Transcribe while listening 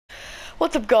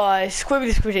What's up guys,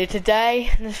 Squid here. Today,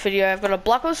 in this video, I've got a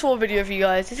Black Ops 4 video for you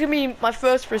guys. It's gonna be my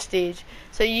first prestige.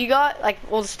 So you got, like,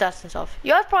 all the stats and stuff.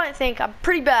 You guys probably think I'm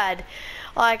pretty bad.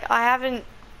 Like, I haven't,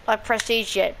 like,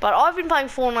 prestige yet. But I've been playing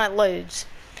Fortnite loads.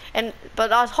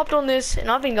 But I hopped on this, and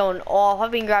I've been going off.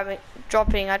 I've been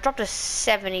dropping, I dropped a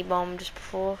 70 bomb just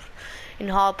before in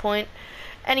hardpoint.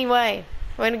 Anyway,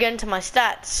 we're gonna get into my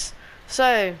stats.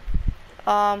 So,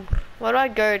 where do I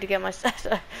go to get my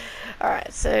stats?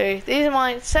 Alright, so these are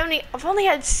my 70. I've only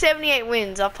had 78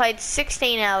 wins. I've played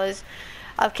 16 hours.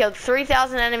 I've killed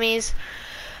 3,000 enemies.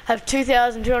 Have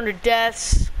 2,200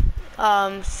 deaths.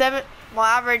 My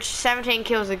average 17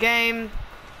 kills a game.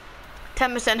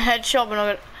 10% headshot. We're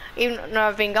not gonna, even though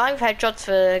I've been going for headshots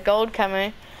for gold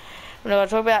camo. We're not gonna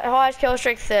talk about highest kill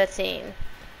streak 13.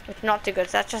 It's not too good.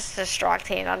 So that's just a strike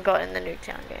team I got in the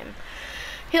Nuketown game.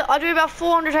 I do about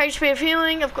 400 HP of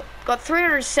healing. I've got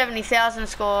 370,000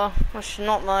 score, which is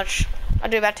not much. I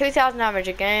do about 2,000 average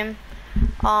a game.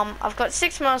 I've got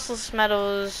 6 merciless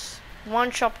medals,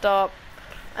 1 chopped up,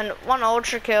 and 1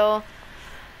 ultra kill.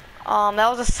 That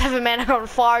was a 7-man I got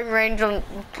firing range on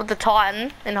with the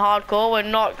Titan in hardcore. We're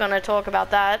not gonna talk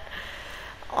about that.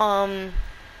 Not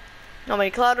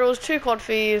many collaterals, 2 quad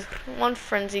feeds, 1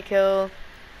 frenzy kill.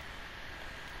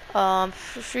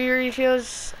 Fury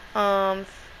kills.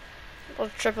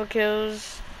 Triple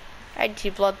kills, 80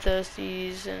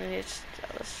 bloodthirsties, and it's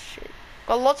other shit.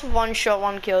 Got lots of one-shot,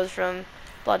 1 kills from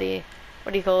bloody,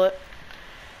 what do you call it?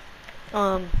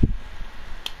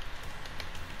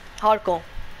 Hardcore.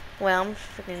 Well,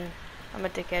 I'm a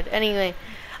dickhead. Anyway,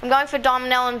 I'm going for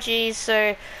Diamond LMG,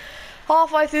 so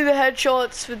halfway through the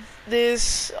headshots with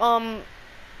this, 73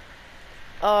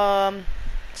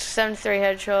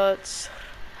 headshots.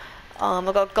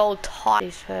 I got gold tie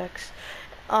these perks.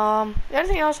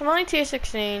 Anything else? I'm only tier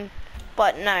 16,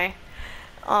 but no.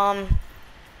 How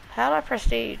do I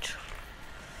prestige?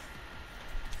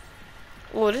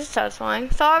 Oh, this is satisfying.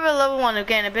 Start at level 1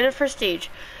 again, a bit of prestige.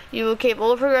 You will keep all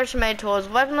the progression made towards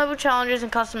weapon level challenges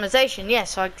and customization.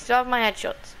 Yes, so I still have my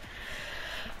headshots.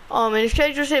 In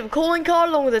exchange, you receive a calling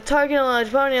card along with a token and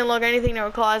large pony and unlock anything that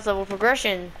requires level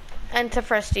progression. Enter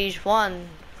prestige 1.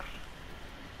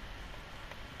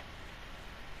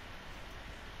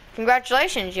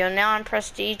 Congratulations, you're now on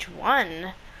prestige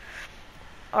 1.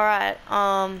 Alright,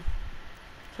 I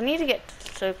need to get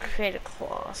to create a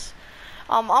class.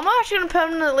 I'm actually gonna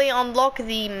permanently unlock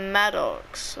the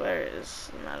Maddox. Where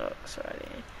is Maddox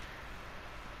already?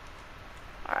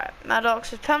 Alright,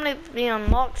 Maddox is permanently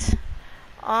unlocked.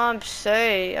 I've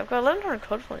got 1100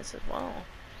 code points as well.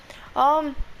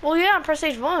 Well, yeah, I'm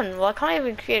prestige 1. Well, I can't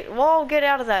even create. Well, I'll get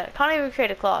out of that. I can't even create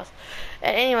a class.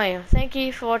 Anyway, thank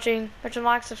you for watching.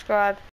 Like, subscribe.